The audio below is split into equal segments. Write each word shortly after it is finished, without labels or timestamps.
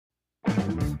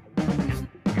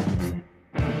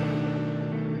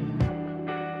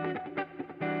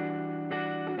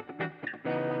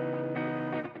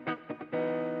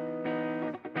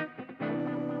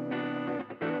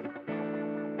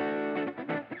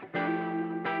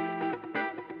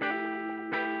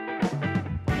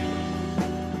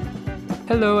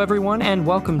Hello, everyone, and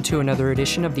welcome to another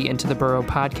edition of the Into the Burrow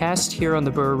podcast here on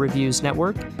the Burrow Reviews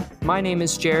Network. My name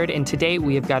is Jared, and today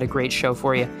we have got a great show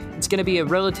for you. It's going to be a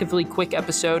relatively quick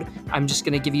episode. I'm just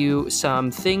going to give you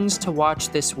some things to watch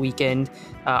this weekend.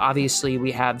 Obviously,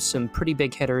 we have some pretty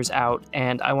big hitters out,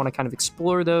 and I want to kind of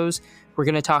explore those. We're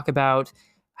going to talk about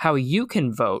how you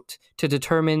can vote to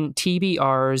determine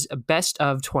TBR's Best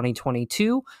of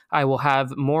 2022. I will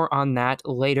have more on that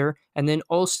later. And then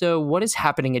also, what is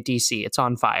happening at DC? It's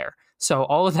on fire. So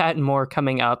all of that and more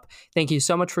coming up. Thank you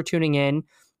so much for tuning in.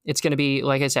 It's going to be,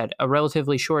 like I said, a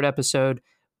relatively short episode,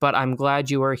 but I'm glad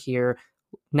you are here.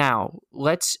 Now,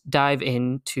 let's dive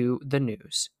into the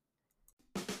news.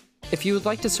 If you would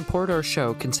like to support our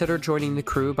show, consider joining the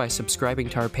crew by subscribing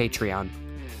to our Patreon.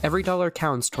 Every dollar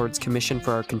counts towards commission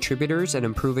for our contributors and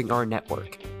improving our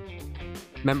network.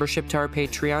 Membership to our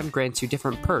Patreon grants you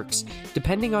different perks,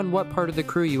 depending on what part of the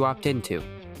crew you opt into.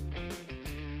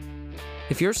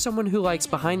 If you're someone who likes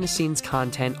behind-the-scenes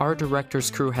content, our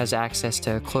director's crew has access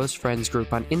to a close friends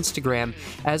group on Instagram,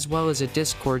 as well as a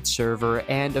Discord server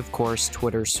and, of course,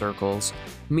 Twitter circles.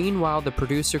 Meanwhile, the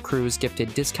producer crew is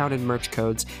gifted discounted merch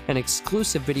codes and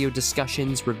exclusive video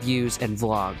discussions, reviews, and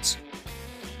vlogs.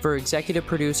 For executive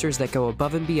producers that go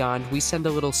above and beyond, we send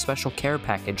a little special care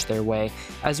package their way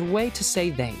as a way to say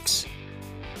thanks.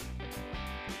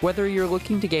 Whether you're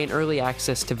looking to gain early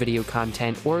access to video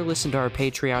content or listen to our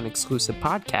Patreon exclusive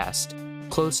podcast,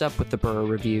 Close Up with the Burrow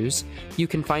Reviews, you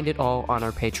can find it all on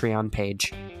our Patreon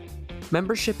page.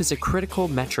 Membership is a critical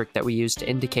metric that we use to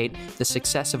indicate the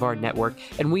success of our network,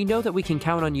 and we know that we can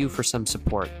count on you for some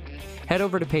support. Head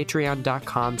over to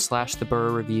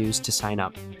patreon.com/theburrowreviews to sign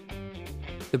up.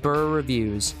 The Burrow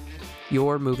Reviews,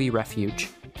 your movie refuge.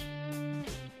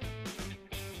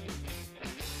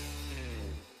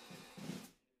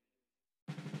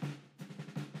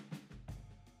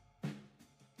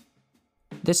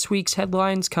 This week's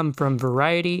headlines come from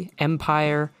Variety,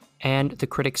 Empire, and the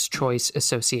Critics' Choice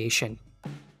Association.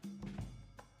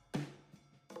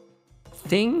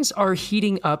 Things are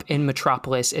heating up in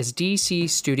Metropolis as DC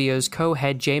Studios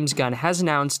co-head James Gunn has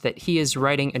announced that he is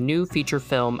writing a new feature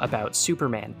film about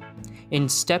Superman. In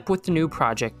step with the new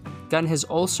project, Gunn has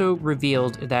also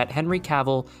revealed that Henry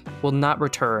Cavill will not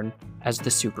return as the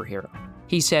superhero.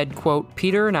 He said, quote,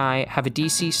 "Peter and I have a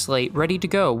DC slate ready to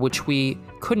go, which we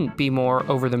couldn't be more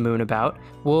over the moon about.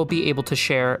 We'll be able to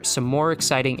share some more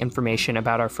exciting information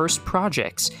about our first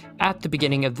projects at the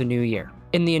beginning of the new year.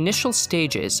 In the initial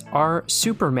stages, our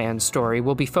Superman story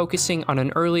will be focusing on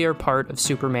an earlier part of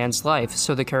Superman's life,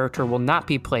 so the character will not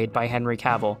be played by Henry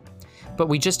Cavill. But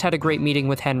we just had a great meeting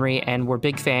with Henry, and we're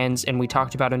big fans, and we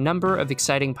talked about a number of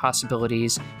exciting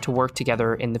possibilities to work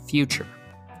together in the future."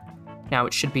 Now,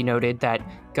 it should be noted that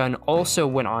Gunn also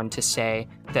went on to say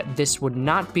that this would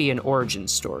not be an origin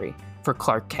story for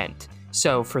Clark Kent.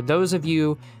 So for those of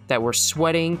you that were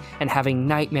sweating and having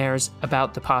nightmares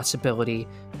about the possibility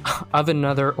of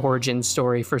another origin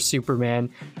story for Superman,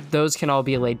 those can all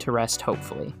be laid to rest,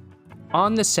 hopefully.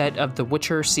 On the set of The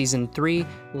Witcher Season 3,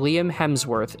 Liam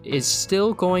Hemsworth is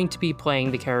still going to be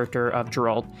playing the character of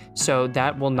Geralt, so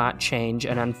that will not change,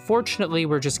 and unfortunately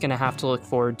we're just going to have to look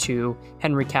forward to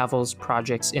Henry Cavill's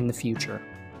projects in the future.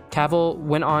 Cavill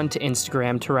went on to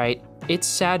Instagram to write, "It's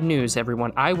sad news,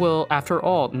 everyone. I will, after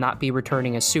all, not be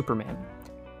returning as Superman.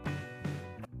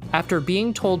 After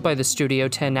being told by the studio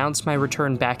to announce my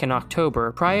return back in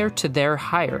October, prior to their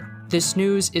hire, this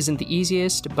news isn't the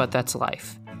easiest, but that's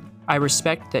life. I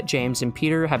respect that James and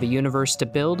Peter have a universe to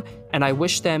build, and I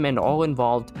wish them and all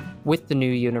involved with the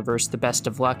new universe the best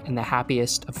of luck and the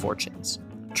happiest of fortunes.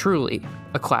 Truly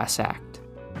a class act."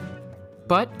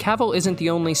 But Cavill isn't the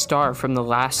only star from the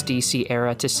last DC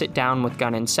era to sit down with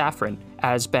Gunn and Safran,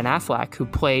 as Ben Affleck, who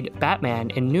played Batman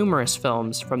in numerous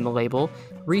films from the label,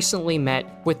 recently met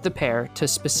with the pair to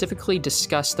specifically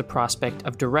discuss the prospect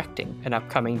of directing an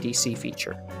upcoming DC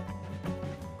feature.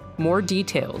 More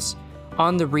details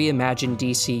on the reimagined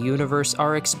DC universe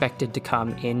are expected to come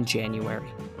in January.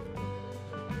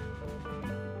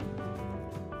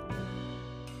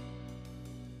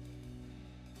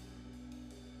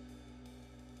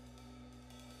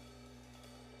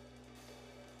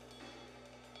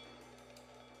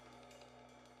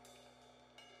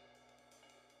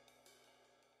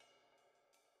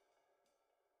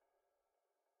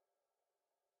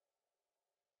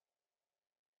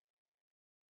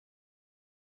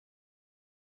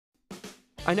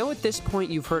 I know at this point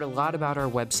you've heard a lot about our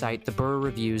website,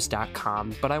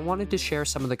 theburrreviews.com, but I wanted to share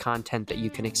some of the content that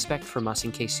you can expect from us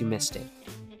in case you missed it.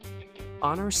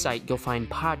 On our site, you'll find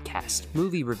podcasts,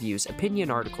 movie reviews,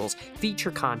 opinion articles, feature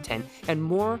content, and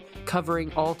more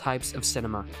covering all types of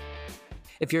cinema.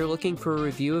 If you're looking for a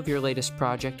review of your latest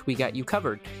project, we got you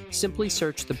covered. Simply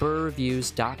search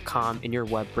theburrreviews.com in your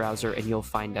web browser and you'll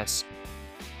find us.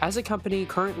 As a company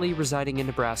currently residing in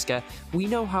Nebraska, we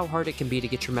know how hard it can be to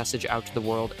get your message out to the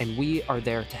world, and we are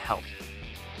there to help.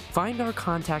 Find our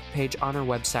contact page on our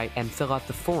website and fill out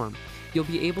the form. You'll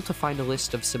be able to find a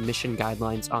list of submission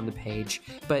guidelines on the page,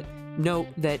 but note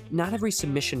that not every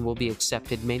submission will be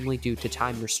accepted, mainly due to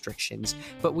time restrictions,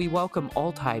 but we welcome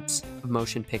all types of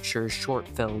motion pictures, short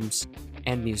films,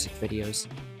 and music videos.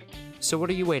 So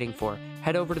what are you waiting for?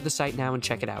 Head over to the site now and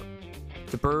check it out.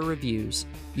 The Burr Reviews,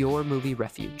 your movie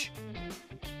refuge.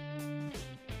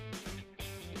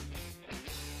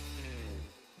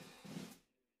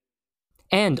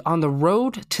 And on the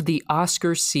road to the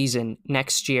Oscar season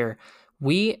next year,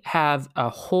 we have a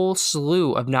whole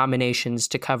slew of nominations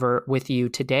to cover with you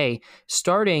today,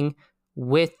 starting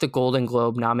with the Golden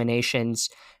Globe nominations.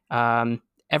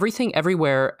 Everything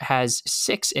Everywhere has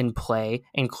 6 in play,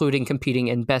 including competing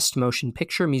in Best Motion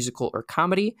Picture, Musical, or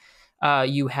Comedy.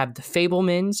 You have The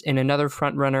Fabelmans in another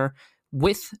frontrunner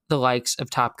with the likes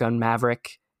of Top Gun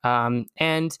Maverick.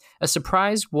 And a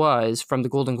surprise was from the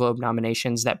Golden Globe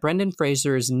nominations that Brendan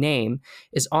Fraser's name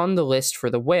is on the list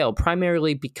for The Whale,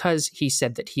 primarily because he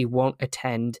said that he won't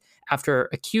attend after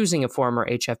accusing a former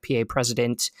HFPA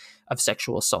president of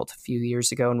sexual assault a few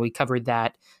years ago. And we covered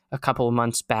that a couple of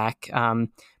months back.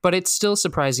 But it's still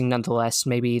surprising nonetheless.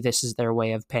 Maybe this is their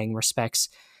way of paying respects.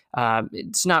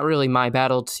 It's not really my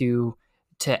battle to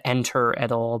enter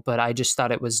at all, but I just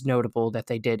thought it was notable that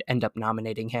they did end up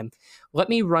nominating him. Let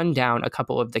me run down a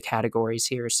couple of the categories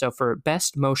here. So for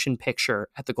Best Motion Picture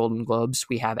at the Golden Globes,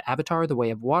 we have Avatar: The Way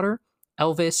of Water,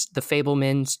 Elvis, The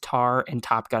Fabelmans, Tar, and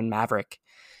Top Gun Maverick.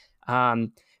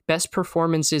 Best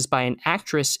Performances by an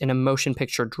Actress in a Motion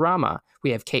Picture Drama,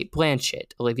 we have Cate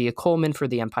Blanchett, Olivia Colman for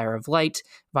The Empire of Light,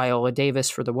 Viola Davis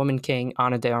for The Woman King,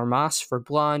 Ana de Armas for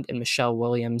Blonde, and Michelle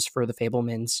Williams for The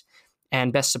Fabelmans.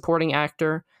 And Best Supporting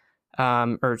Actor,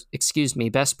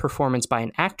 Best Performance by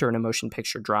an Actor in a Motion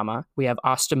Picture Drama, we have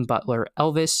Austin Butler,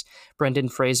 Elvis, Brendan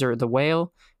Fraser, The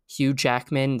Whale, Hugh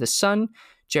Jackman, The Son,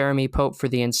 Jeremy Pope for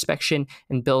The Inspection,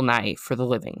 and Bill Nighy for The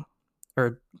Living.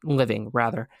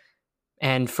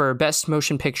 And for Best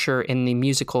Motion Picture in the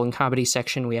Musical and Comedy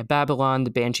section, we have Babylon, The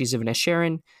Banshees of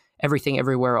Inisherin, Everything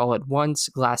Everywhere All at Once,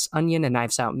 Glass Onion, A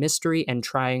Knives Out Mystery, and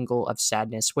Triangle of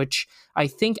Sadness, which I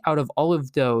think out of all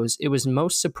of those, it was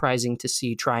most surprising to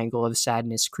see Triangle of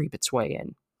Sadness creep its way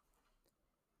in.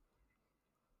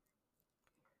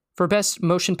 For Best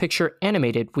Motion Picture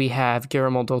Animated, we have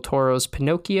Guillermo del Toro's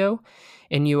Pinocchio,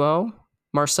 Inu-Oh,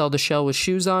 Marcel Duchamp with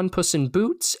Shoes On, Puss in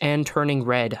Boots, and Turning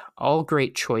Red. All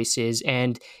great choices.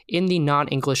 And in the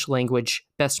non-English language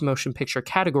Best Motion Picture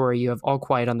category, you have All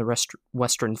Quiet on the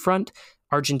Western Front,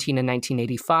 Argentina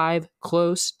 1985,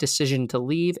 Close, Decision to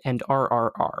Leave, and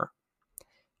RRR.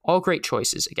 All great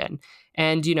choices again.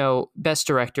 And, Best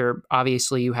Director,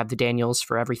 obviously you have the Daniels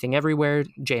for Everything Everywhere,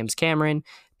 James Cameron,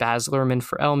 Baz Luhrmann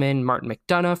for Elman, Martin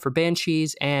McDonagh for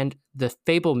Banshees, and The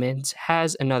Fabelmans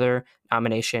has another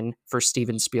nomination for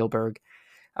Steven Spielberg.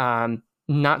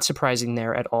 Not surprising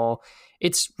there at all.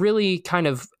 It's really kind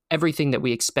of everything that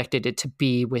we expected it to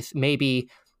be, with maybe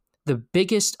the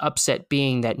biggest upset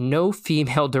being that no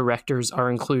female directors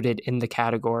are included in the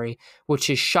category, which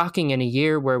is shocking in a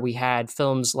year where we had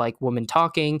films like Woman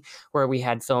Talking, where we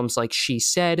had films like She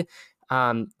Said.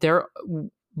 There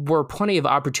were plenty of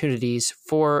opportunities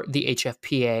for the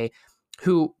HFPA,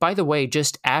 who, by the way,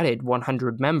 just added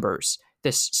 100 members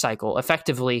this cycle,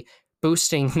 effectively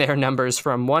boosting their numbers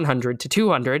from 100 to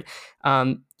 200.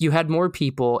 You had more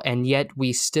people, and yet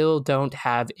we still don't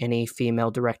have any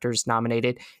female directors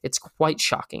nominated. It's quite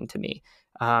shocking to me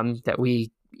that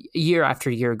we, year after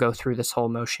year, go through this whole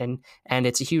motion, and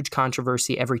it's a huge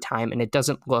controversy every time, and it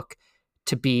doesn't look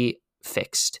to be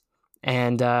fixed.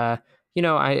 And,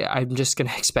 I'm just going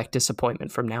to expect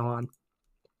disappointment from now on.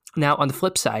 Now, on the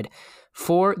flip side,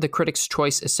 for the Critics'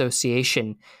 Choice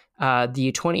Association,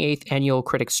 the 28th Annual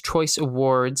Critics' Choice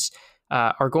Awards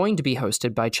are going to be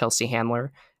hosted by Chelsea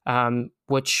Handler,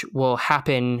 which will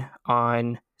happen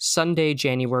on Sunday,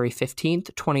 January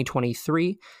 15th,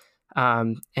 2023.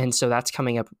 And so that's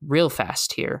coming up real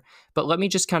fast here. But let me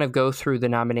just kind of go through the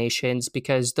nominations,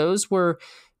 because those were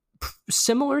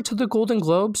similar to the Golden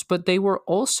Globes, but they were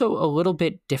also a little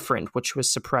bit different, which was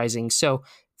surprising. So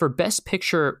for Best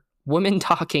Picture Women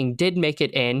Talking did make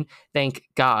it in, thank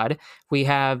God. We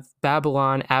have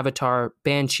Babylon, Avatar,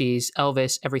 Banshees,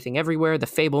 Elvis, Everything Everywhere, The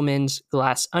Fablemans,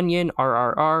 Glass Onion,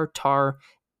 RRR, Tar,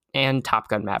 and Top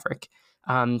Gun Maverick.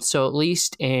 So at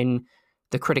least in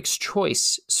the Critics'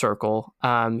 Choice circle,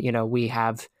 we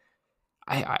have.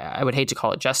 I would hate to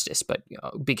call it justice, but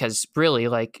because really,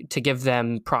 like, to give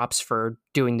them props for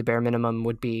doing the bare minimum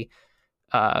would be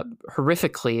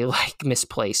horrifically like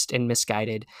misplaced and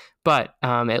misguided. But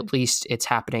at least it's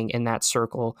happening in that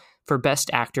circle. For Best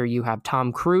Actor, you have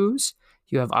Tom Cruise,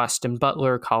 you have Austin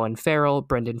Butler, Colin Farrell,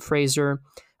 Brendan Fraser,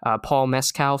 Paul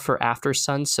Mescal for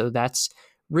Aftersun. So that's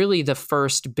really the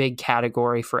first big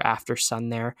category for Aftersun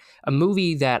there. A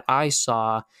movie that I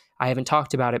saw, I haven't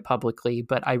talked about it publicly,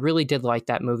 but I really did like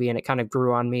that movie, and it kind of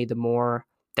grew on me the more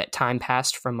that time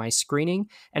passed from my screening,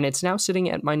 and it's now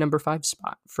sitting at my number 5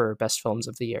 spot for best films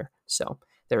of the year. So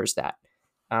there's that.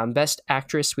 Best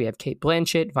Actress, we have Cate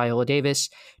Blanchett, Viola Davis,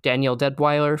 Danielle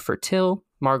Deadwyler for Till,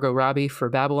 Margot Robbie for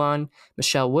Babylon,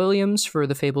 Michelle Williams for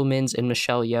The Fabelmans, and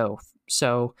Michelle Yeoh.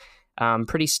 So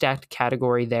pretty stacked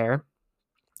category there.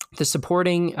 The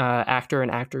Supporting Actor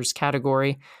and Actors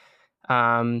category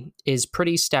is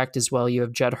pretty stacked as well. You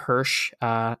have Judd Hirsch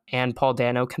and Paul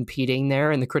Dano competing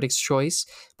there in the Critics' Choice,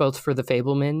 both for The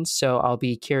Fabelmans. So I'll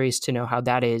be curious to know how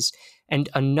that is. And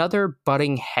another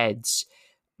butting heads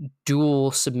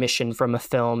dual submission from a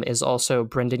film is also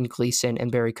Brendan Gleeson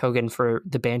and Barry Keoghan for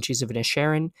The Banshees of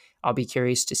Inisherin. I'll be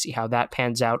curious to see how that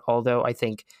pans out, although I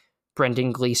think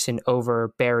Brendan Gleeson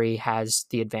over Barry has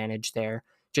the advantage there,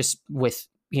 just with,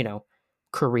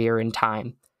 career and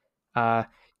time.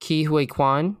 Ke Huy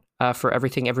Quan for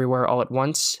Everything Everywhere All at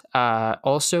Once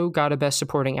also got a Best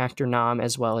Supporting Actor nom,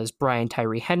 as well as Brian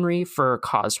Tyree Henry for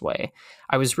Causeway.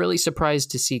 I was really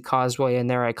surprised to see Causeway in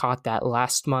there. I caught that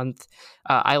last month.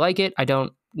 I like it. I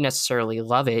don't necessarily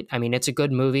love it. I mean, it's a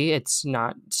good movie. It's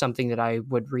not something that I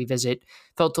would revisit.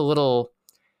 Felt a little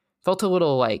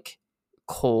like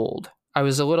cold. I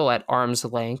was a little at arm's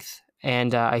length,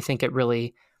 and I think it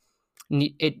really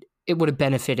it would have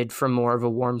benefited from more of a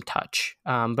warm touch,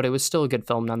 but it was still a good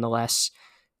film nonetheless.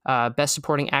 Best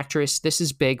Supporting Actress, this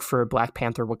is big for Black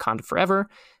Panther: Wakanda Forever.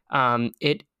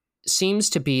 It seems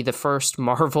to be the first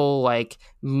Marvel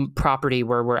property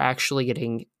where we're actually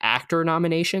getting actor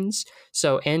nominations.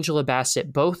 So Angela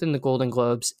Bassett, both in the Golden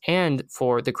Globes and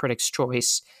for the Critics'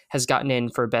 Choice, has gotten in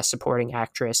for Best Supporting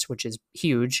Actress, which is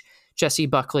huge. Jessie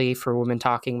Buckley for Women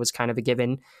Talking was kind of a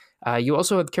given. You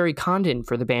also have Carrie Condon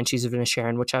for The Banshees of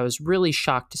Inisherin, which I was really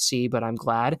shocked to see, but I'm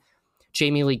glad.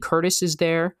 Jamie Lee Curtis is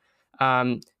there.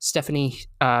 Stephanie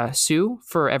Hsu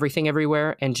for Everything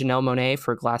Everywhere, and Janelle Monáe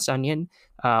for Glass Onion.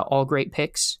 All great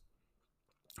picks.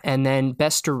 And then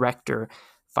Best Director,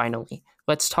 finally.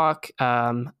 Let's talk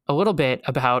a little bit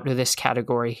about this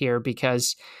category here,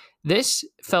 because this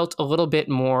felt a little bit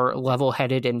more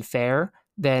level-headed and fair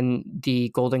than the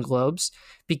Golden Globes,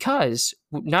 because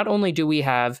not only do we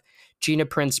have Gina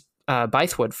Prince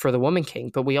Bythewood for The Woman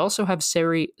King, but we also have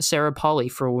Sarah Polley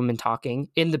for Women Talking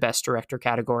in the Best Director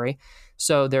category.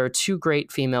 So there are two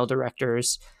great female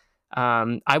directors.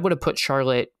 I would have put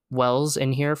Charlotte Wells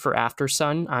in here for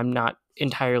Aftersun. I'm not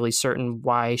entirely certain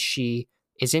why she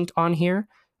isn't on here,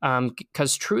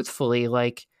 because truthfully,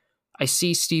 I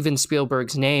see Steven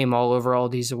Spielberg's name all over all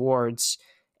these awards,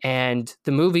 and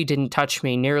the movie didn't touch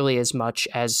me nearly as much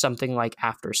as something like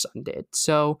Aftersun did.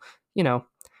 So,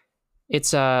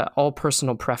 it's all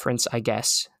personal preference, I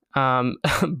guess.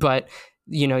 But,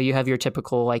 you have your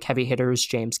typical heavy hitters: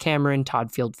 James Cameron,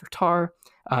 Todd Field for Tar,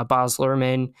 Baz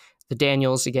Luhrmann, the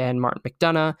Daniels again, Martin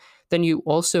McDonagh. Then you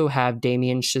also have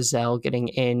Damien Chazelle getting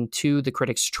into the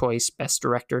Critics' Choice Best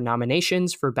Director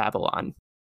nominations for Babylon.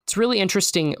 It's really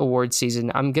interesting award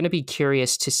season. I'm going to be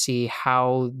curious to see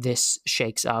how this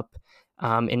shakes up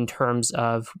in terms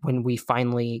of when we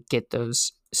finally get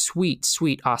those sweet,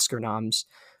 sweet Oscar noms.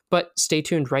 But stay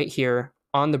tuned right here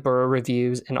on the Burrow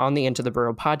Reviews and on the Into the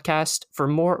Burrow podcast for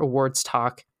more awards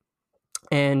talk.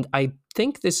 And I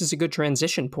think this is a good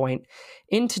transition point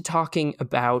into talking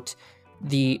about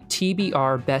the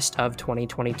TBR Best of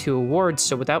 2022 awards.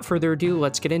 So without further ado,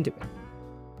 let's get into it.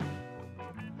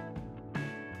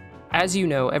 As you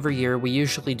know, every year we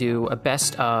usually do a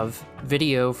best of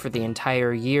video for the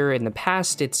entire year. In the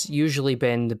past, it's usually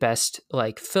been the best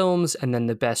films and then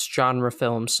the best genre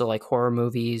films. So horror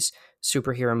movies,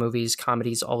 superhero movies,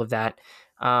 comedies, all of that.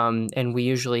 And we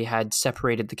usually had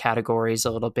separated the categories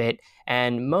a little bit.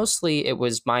 And mostly it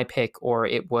was my pick, or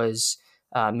it was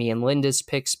me and Linda's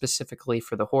pick specifically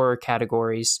for the horror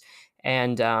categories.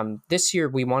 And this year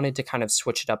we wanted to kind of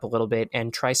switch it up a little bit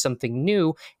and try something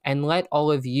new and let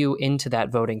all of you into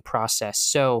that voting process.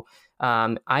 So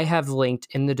I have linked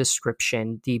in the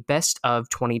description the Best of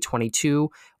 2022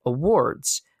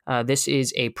 awards. This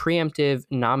is a preemptive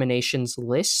nominations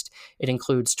list. It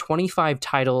includes 25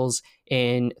 titles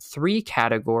in 3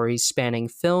 categories spanning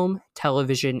film,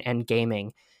 television, and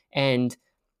gaming. And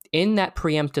in that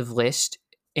preemptive list,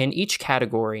 in each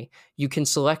category, you can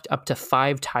select up to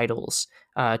 5 titles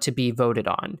to be voted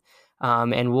on.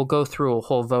 And we'll go through a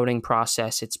whole voting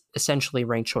process. It's essentially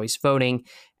ranked choice voting.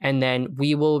 And then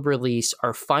we will release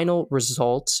our final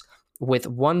results with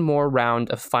one more round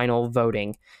of final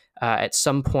voting at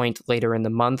some point later in the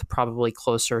month, probably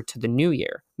closer to the new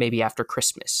year, maybe after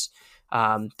Christmas,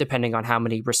 depending on how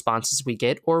many responses we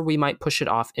get, or we might push it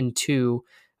off into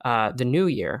the new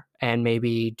year and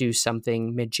maybe do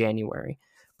something mid-January.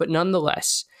 But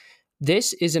nonetheless,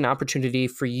 this is an opportunity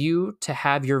for you to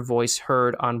have your voice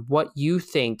heard on what you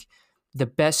think the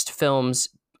best films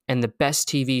and the best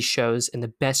TV shows and the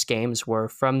best games were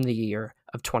from the year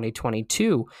of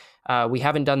 2022. We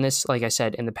haven't done this, like I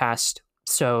said, in the past,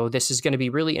 so this is going to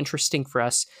be really interesting for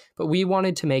us, but we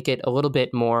wanted to make it a little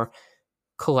bit more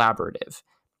collaborative.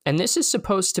 And this is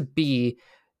supposed to be,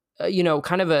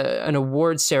 kind of an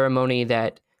award ceremony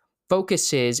that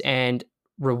focuses and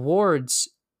rewards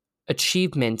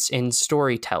achievements in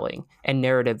storytelling and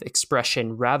narrative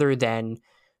expression rather than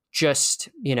just,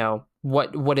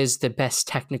 what is the best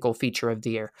technical feature of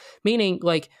the year. Meaning,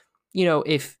 like,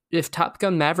 if Top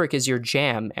Gun Maverick is your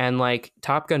jam and like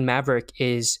Top Gun Maverick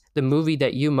is the movie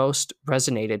that you most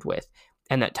resonated with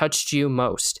and that touched you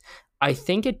most, I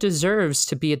think it deserves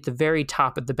to be at the very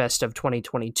top of the best of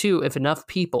 2022 if enough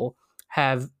people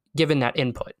have given that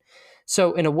input.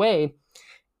 So in a way,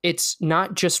 it's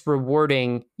not just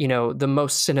rewarding, the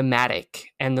most cinematic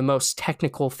and the most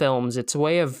technical films. It's a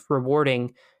way of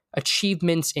rewarding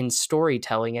achievements in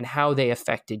storytelling and how they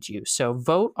affected you. So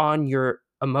vote on your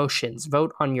emotions,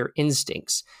 vote on your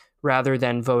instincts, rather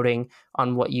than voting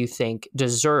on what you think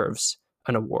deserves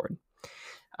an award.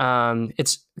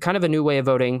 It's kind of a new way of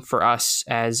voting for us,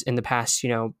 as in the past,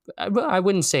 I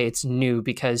wouldn't say it's new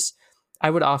because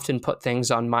I would often put things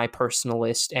on my personal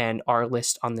list and our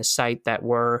list on the site that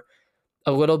were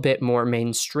a little bit more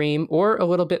mainstream or a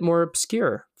little bit more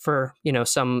obscure for,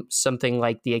 something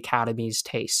like the Academy's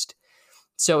taste.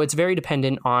 So it's very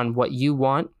dependent on what you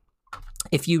want.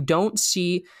 If you don't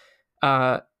see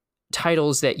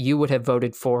titles that you would have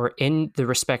voted for in the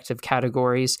respective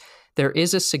categories, there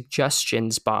is a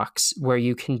suggestions box where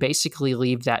you can basically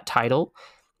leave that title.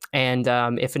 And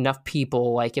if enough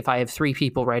people, like if I have 3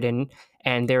 people write in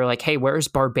and they're like, hey, where's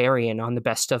Barbarian on the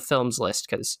best of films list?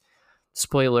 Because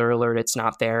spoiler alert, it's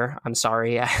not there. I'm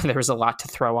sorry. There was a lot to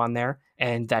throw on there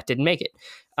and that didn't make it.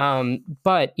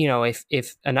 But,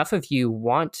 if enough of you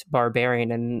want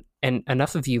Barbarian and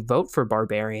enough of you vote for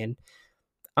Barbarian,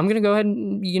 I'm going to go ahead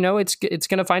and, it's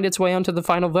going to find its way onto the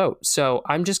final vote. So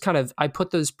I'm just I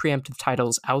put those preemptive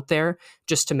titles out there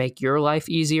just to make your life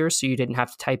easier. So you didn't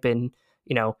have to type in,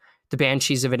 The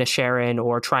Banshees of Inisherin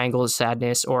or Triangle of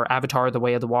Sadness or Avatar: The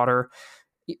Way of the Water.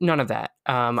 None of that.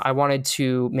 I wanted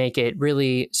to make it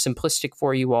really simplistic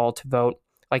for you all to vote.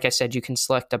 Like I said, you can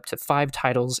select up to 5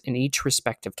 titles in each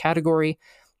respective category,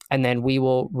 and then we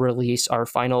will release our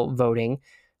final voting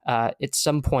at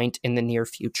some point in the near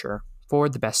future for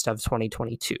the best of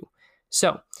 2022.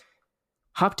 So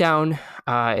hop down,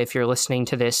 if you're listening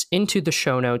to this, into the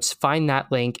show notes, find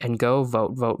that link, and go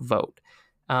vote, vote, vote.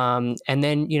 And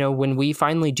then, when we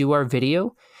finally do our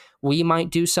video, we might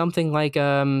do something like,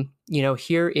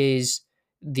 here is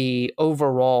the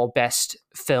overall best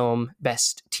film,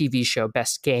 best TV show,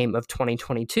 best game of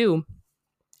 2022.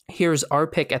 Here's our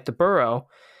pick at the Burrow,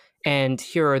 and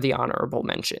here are the honorable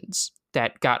mentions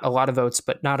that got a lot of votes,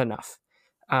 but not enough.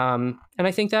 And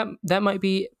I think that might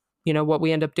be, what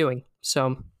we end up doing.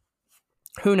 So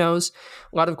who knows?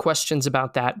 A lot of questions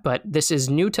about that, but this is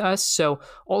new to us. So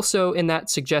also in that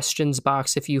suggestions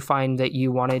box, if you find that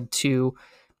you wanted to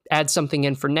add something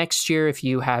in for next year, if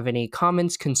you have any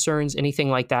comments, concerns, anything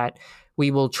like that, we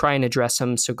will try and address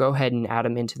them. So go ahead and add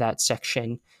them into that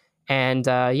section. And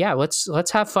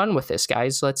let's have fun with this,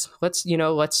 guys. Let's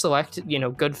select,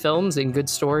 good films and good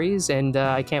stories. And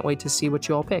I can't wait to see what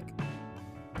you all pick.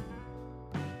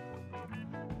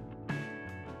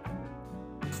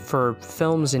 For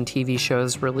films and TV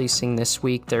shows releasing this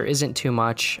week, there isn't too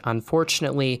much.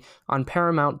 Unfortunately, on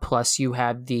Paramount Plus, you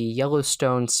have the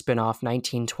Yellowstone spinoff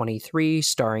 1923,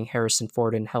 starring Harrison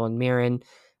Ford and Helen Mirren.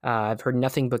 I've heard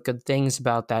nothing but good things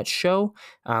about that show.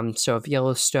 So if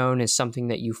Yellowstone is something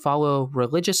that you follow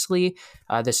religiously,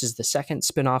 this is the second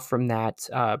spinoff from that.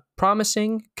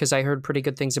 Promising, because I heard pretty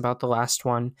good things about the last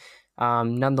one.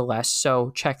 nonetheless.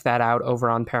 So check that out over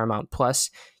on Paramount Plus.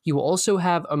 You also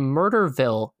have a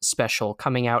Murderville special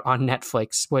coming out on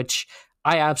Netflix, which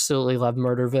I absolutely love.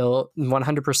 Murderville,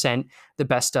 100% the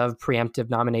best of preemptive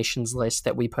nominations list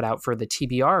that we put out for the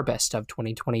TBR Best of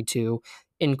 2022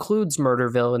 includes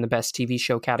Murderville in the best TV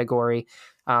show category.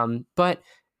 But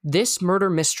this murder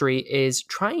mystery is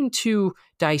trying to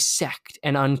dissect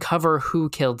and uncover who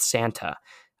killed Santa.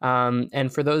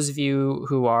 And for those of you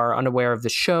who are unaware of the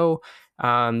show,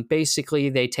 basically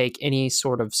they take any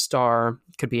sort of star,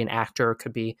 could be an actor,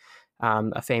 could be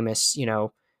a famous,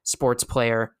 sports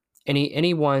player,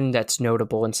 anyone that's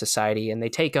notable in society, and they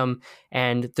take them.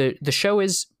 And the show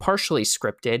is partially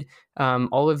scripted.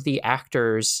 All of the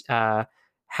actors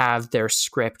have their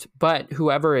script, but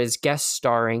whoever is guest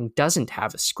starring doesn't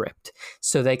have a script.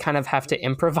 So they kind of have to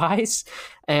improvise.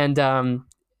 And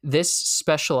this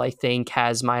special, I think,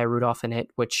 has Maya Rudolph in it,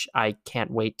 which I can't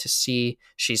wait to see.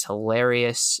 She's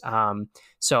hilarious.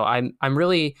 So I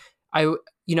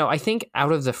think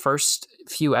out of the first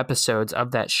few episodes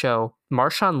of that show,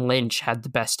 Marshawn Lynch had the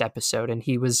best episode, and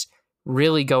he was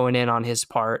really going in on his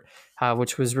part,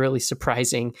 which was really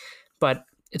surprising. But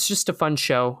it's just a fun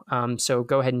show, so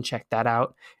go ahead and check that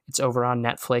out. It's over on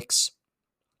Netflix.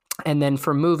 And then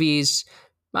for movies,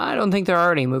 I don't think there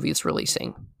are any movies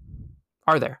releasing.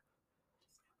 Are there?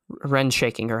 Ren's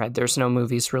shaking her head. There's no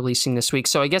movies releasing this week,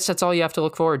 so I guess that's all you have to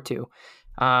look forward to.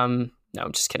 No,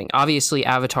 I'm just kidding. Obviously,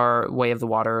 Avatar: Way of the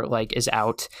Water is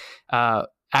out.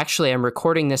 Actually, I'm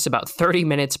recording this about 30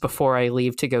 minutes before I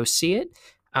leave to go see it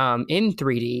in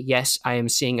 3D. Yes, I am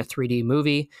seeing a 3D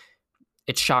movie.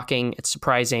 It's shocking. It's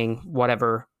surprising.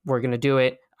 Whatever. We're going to do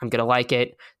it. I'm going to like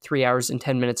it. 3 hours and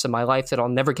 10 minutes of my life that I'll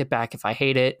never get back if I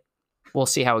hate it. We'll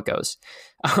see how it goes.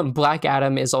 Black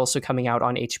Adam is also coming out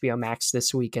on HBO Max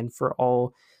this weekend. For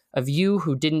all of you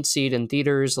who didn't see it in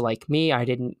theaters like me, I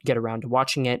didn't get around to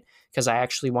watching it because I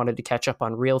actually wanted to catch up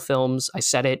on real films. I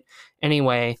said it.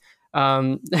 Anyway,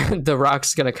 The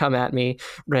Rock's going to come at me.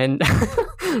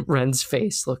 Ren's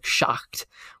face looked shocked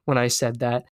when I said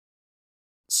that.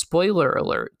 Spoiler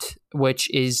alert, which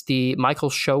is the Michael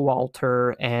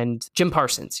Showalter and Jim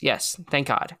Parsons. Yes, thank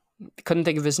God. Couldn't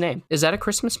think of his name. Is that a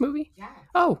Christmas movie? Yeah.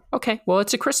 Oh, okay. Well,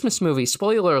 it's a Christmas movie.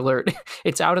 Spoiler alert.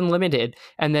 It's out in limited,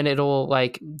 and then it'll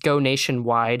go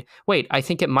nationwide. Wait, I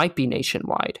think it might be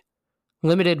nationwide.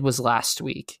 Limited was last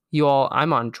week.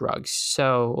 I'm on drugs,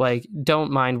 so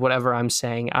don't mind whatever I'm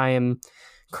saying. I am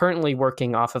currently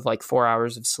working off of 4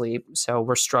 hours of sleep, so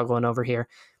we're struggling over here.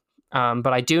 But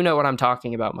I do know what I'm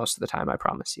talking about most of the time, I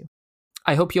promise you.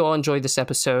 I hope you all enjoyed this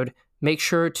episode. Make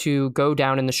sure to go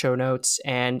down in the show notes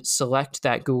and select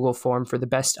that Google form for the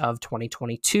best of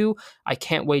 2022. I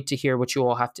can't wait to hear what you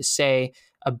all have to say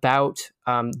about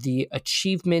the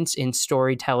achievements in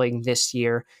storytelling this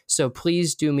year. So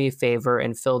please do me a favor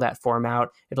and fill that form out.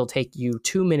 It'll take you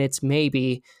 2 minutes,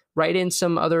 maybe. Write in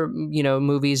some other,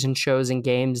 movies and shows and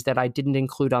games that I didn't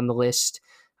include on the list.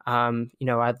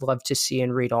 I'd love to see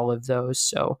and read all of those.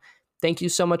 So thank you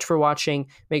so much for watching.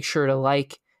 Make sure to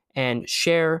like and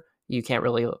share. You can't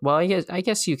really, well, I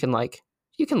guess you can like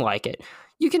it.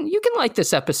 You can like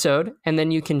this episode, and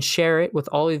then you can share it with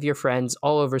all of your friends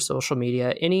all over social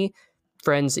media, any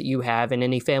friends that you have and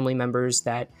any family members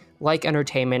that like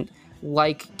entertainment,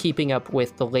 like keeping up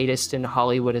with the latest in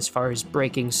Hollywood as far as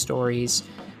breaking stories.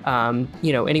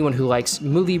 Anyone who likes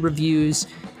movie reviews,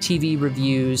 TV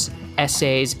reviews,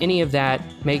 essays, any of that,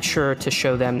 make sure to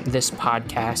show them this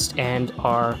podcast and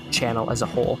our channel as a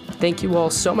whole. Thank you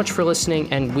all so much for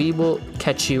listening, and we will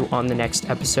catch you on the next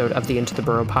episode of the Into the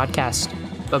Burrow podcast.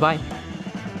 Bye-bye.